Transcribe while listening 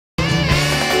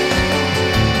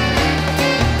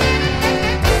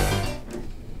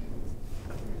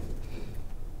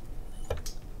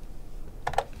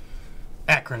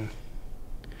Akron.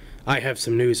 I have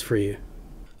some news for you.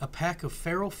 A pack of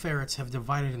feral ferrets have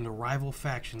divided into rival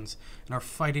factions and are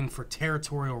fighting for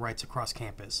territorial rights across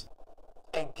campus.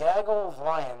 A gaggle of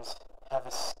lions have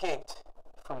escaped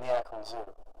from the Akron Zoo.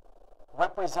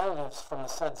 Representatives from the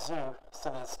said zoo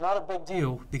said that it's not a big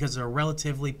deal because they're a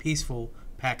relatively peaceful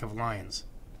pack of lions.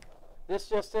 This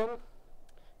just in,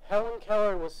 Helen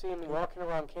Keller was seen walking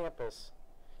around campus,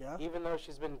 even though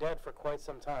she's been dead for quite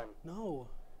some time. No.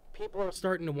 People are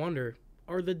starting to wonder,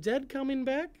 are the dead coming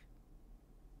back?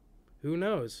 Who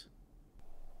knows?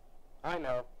 I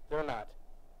know, they're not.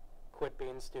 Quit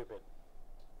being stupid.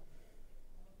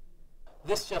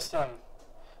 This just in,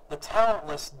 the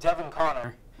talentless Devin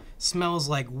Connor smells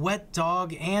like wet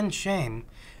dog and shame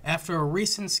after a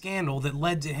recent scandal that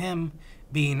led to him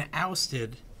being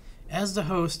ousted as the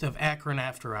host of Akron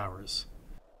After Hours.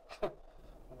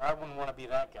 I wouldn't want to be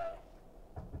that guy.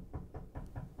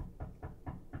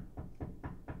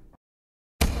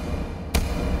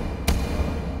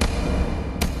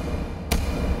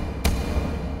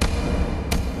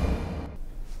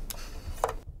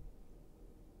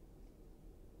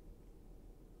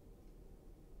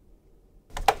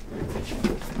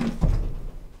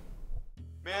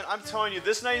 Man, I'm telling you,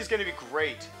 this night is gonna be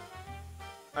great.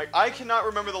 Like, I cannot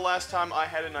remember the last time I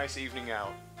had a nice evening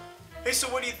out. Hey, so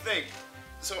what do you think?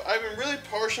 So I've been really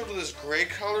partial to this gray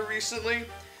color recently,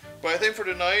 but I think for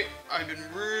tonight, I've been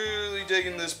really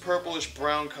digging this purplish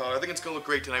brown color. I think it's gonna look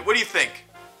great tonight. What do you think?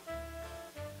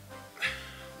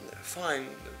 Fine.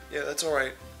 Yeah, that's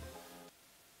alright.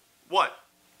 What?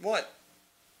 What?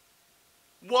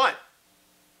 What?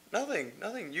 Nothing.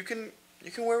 Nothing. You can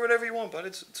wear whatever you want, bud.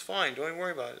 It's fine. Don't even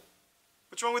worry about it.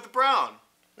 What's wrong with the brown?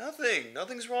 Nothing.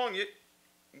 Nothing's wrong. You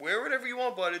wear whatever you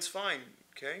want, bud. It's fine.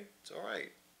 Okay? It's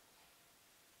alright.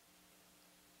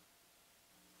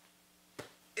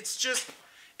 It's just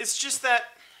that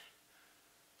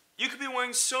you could be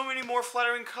wearing so many more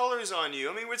flattering colors on you.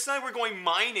 I mean, it's not like we're going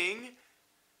mining.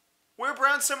 Wear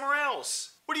brown somewhere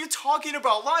else. What are you talking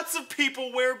about? Lots of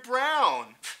people wear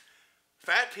brown.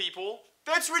 Fat people.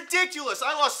 That's ridiculous.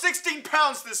 I lost 16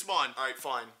 pounds this month. All right,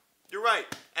 fine. You're right.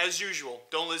 As usual.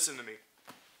 Don't listen to me.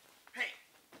 Hey,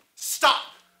 stop.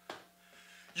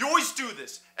 You always do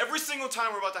this. Every single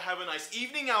time we're about to have a nice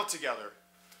evening out together.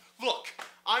 Look,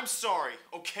 I'm sorry,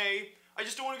 okay? I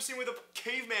just don't want to be seen with a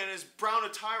caveman in his brown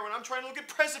attire when I'm trying to look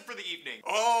impressive for the evening.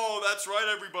 Oh, that's right,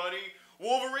 everybody.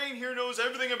 Wolverine here knows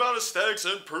everything about aesthetics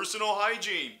and personal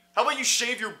hygiene. How about you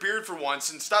shave your beard for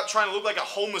once and stop trying to look like a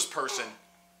homeless person?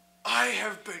 I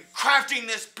have been crafting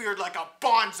this beard like a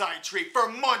bonsai tree for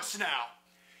months now.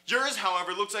 Yours,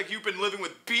 however, looks like you've been living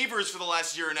with beavers for the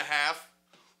last year and a half.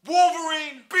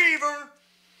 Wolverine, beaver.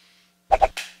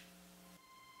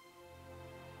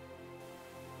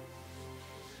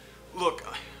 Look,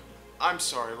 I'm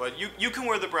sorry, but you can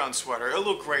wear the brown sweater. It'll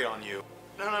look great on you.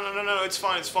 No, it's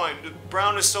fine, it's fine.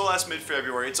 Brown is so last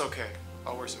mid-February, it's okay.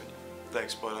 I'll wear something.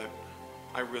 Thanks, bud.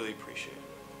 I really appreciate it.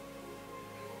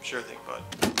 Sure thing, bud.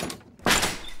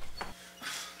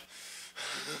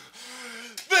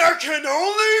 There can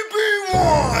only be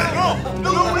one!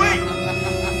 No, wait!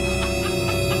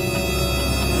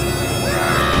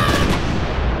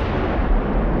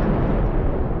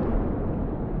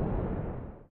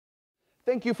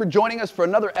 Thank you for joining us for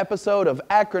another episode of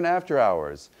Akron After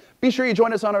Hours. Be sure you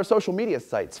join us on our social media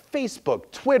sites,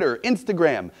 Facebook, Twitter,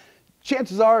 Instagram.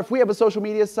 Chances are, if we have a social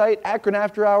media site, Akron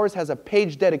After Hours has a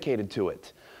page dedicated to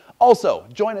it. Also,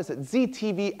 join us at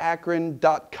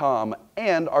ztvakron.com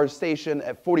and our station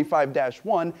at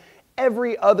 45-1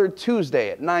 every other Tuesday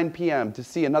at 9 p.m. to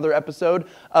see another episode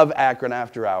of Akron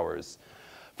After Hours.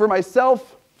 For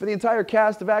myself, for the entire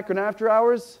cast of Akron After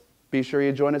Hours, be sure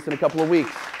you join us in a couple of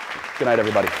weeks. Good night,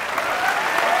 everybody.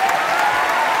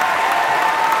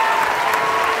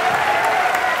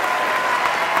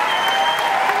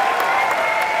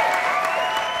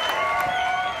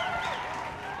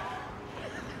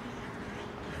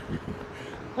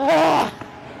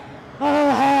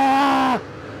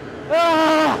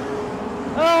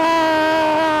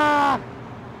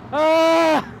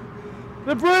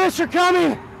 The British are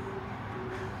coming!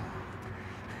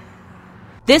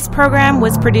 This program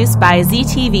was produced by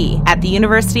ZTV at the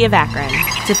University of Akron.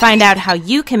 To find out how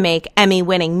you can make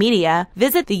Emmy-winning media,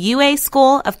 visit the UA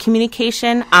School of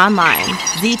Communication online.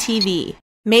 ZTV.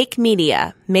 Make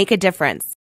media. Make a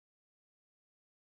difference.